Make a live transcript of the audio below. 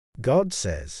God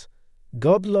says,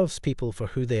 God loves people for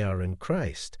who they are in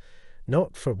Christ,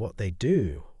 not for what they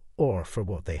do or for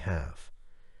what they have.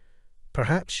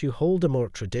 Perhaps you hold a more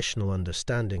traditional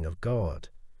understanding of God.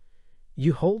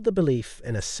 You hold the belief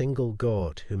in a single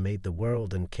God who made the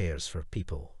world and cares for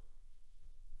people.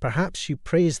 Perhaps you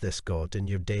praise this God in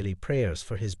your daily prayers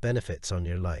for his benefits on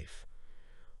your life.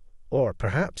 Or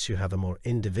perhaps you have a more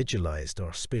individualized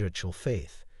or spiritual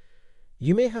faith.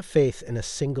 You may have faith in a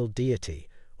single deity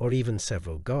or even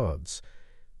several gods,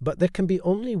 but there can be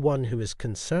only one who is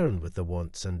concerned with the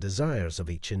wants and desires of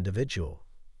each individual.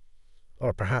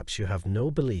 Or perhaps you have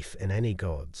no belief in any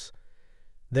gods.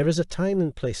 There is a time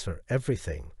and place for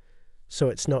everything, so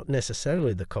it's not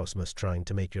necessarily the cosmos trying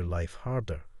to make your life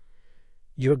harder.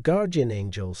 Your guardian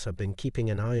angels have been keeping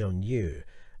an eye on you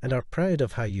and are proud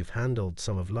of how you've handled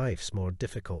some of life's more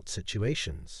difficult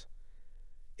situations.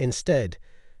 Instead,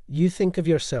 you think of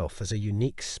yourself as a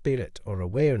unique spirit or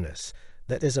awareness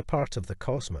that is a part of the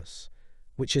cosmos,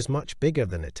 which is much bigger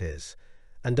than it is,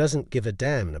 and doesn't give a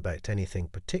damn about anything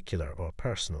particular or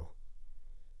personal.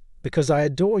 Because I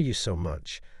adore you so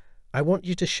much, I want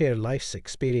you to share life's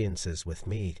experiences with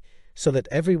me so that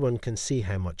everyone can see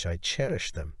how much I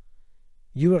cherish them.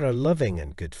 You are a loving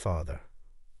and good Father.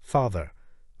 Father,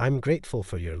 I'm grateful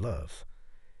for your love.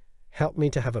 Help me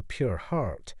to have a pure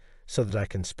heart so that I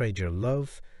can spread your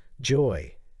love,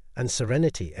 joy, and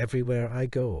serenity everywhere I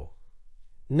go.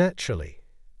 Naturally,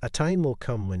 a time will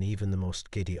come when even the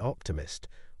most giddy optimist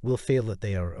will feel that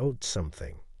they are owed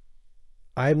something.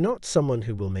 I am not someone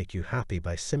who will make you happy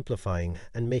by simplifying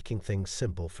and making things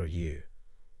simple for you.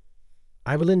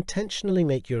 I will intentionally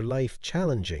make your life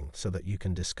challenging so that you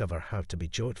can discover how to be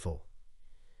joyful.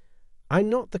 I'm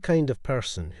not the kind of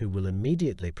person who will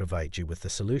immediately provide you with the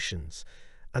solutions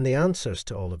and the answers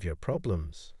to all of your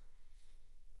problems.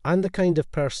 I'm the kind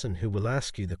of person who will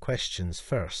ask you the questions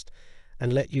first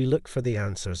and let you look for the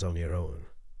answers on your own.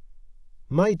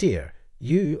 My dear,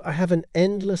 I have an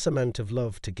endless amount of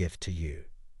love to give to you.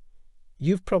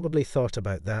 You've probably thought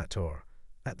about that, or,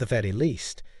 at the very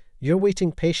least, you're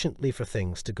waiting patiently for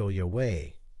things to go your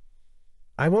way.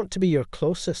 I want to be your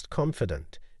closest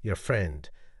confidant, your friend,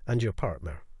 and your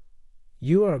partner.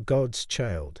 You are God's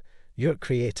child, your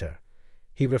Creator.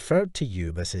 He referred to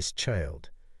you as his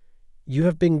child. You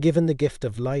have been given the gift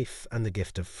of life and the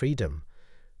gift of freedom,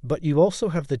 but you also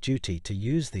have the duty to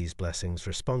use these blessings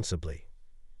responsibly.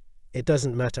 It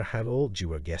doesn't matter how old you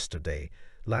were yesterday,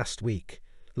 last week,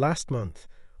 last month,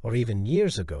 or even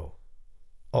years ago.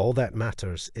 All that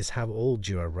matters is how old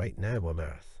you are right now on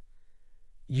earth.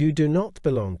 You do not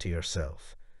belong to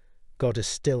yourself. God is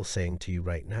still saying to you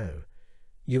right now,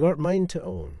 you are mine to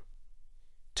own.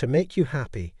 To make you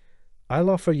happy, I'll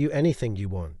offer you anything you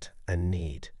want and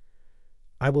need.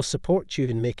 I will support you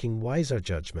in making wiser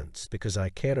judgments because I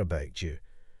care about you.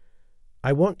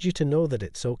 I want you to know that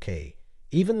it's okay,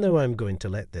 even though I'm going to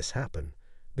let this happen,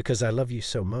 because I love you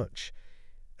so much.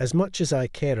 As much as I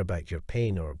care about your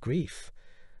pain or grief,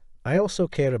 I also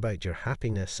care about your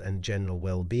happiness and general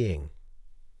well-being.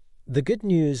 The good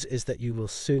news is that you will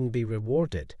soon be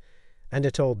rewarded, and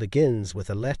it all begins with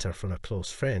a letter from a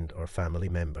close friend or family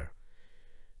member.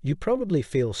 You probably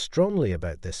feel strongly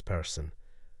about this person,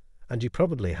 and you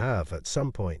probably have, at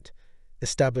some point,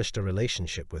 established a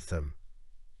relationship with them.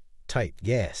 Type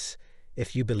yes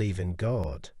if you believe in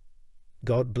God.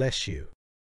 God bless you.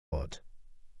 God.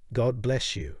 God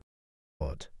bless you.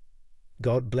 God.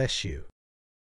 God bless you.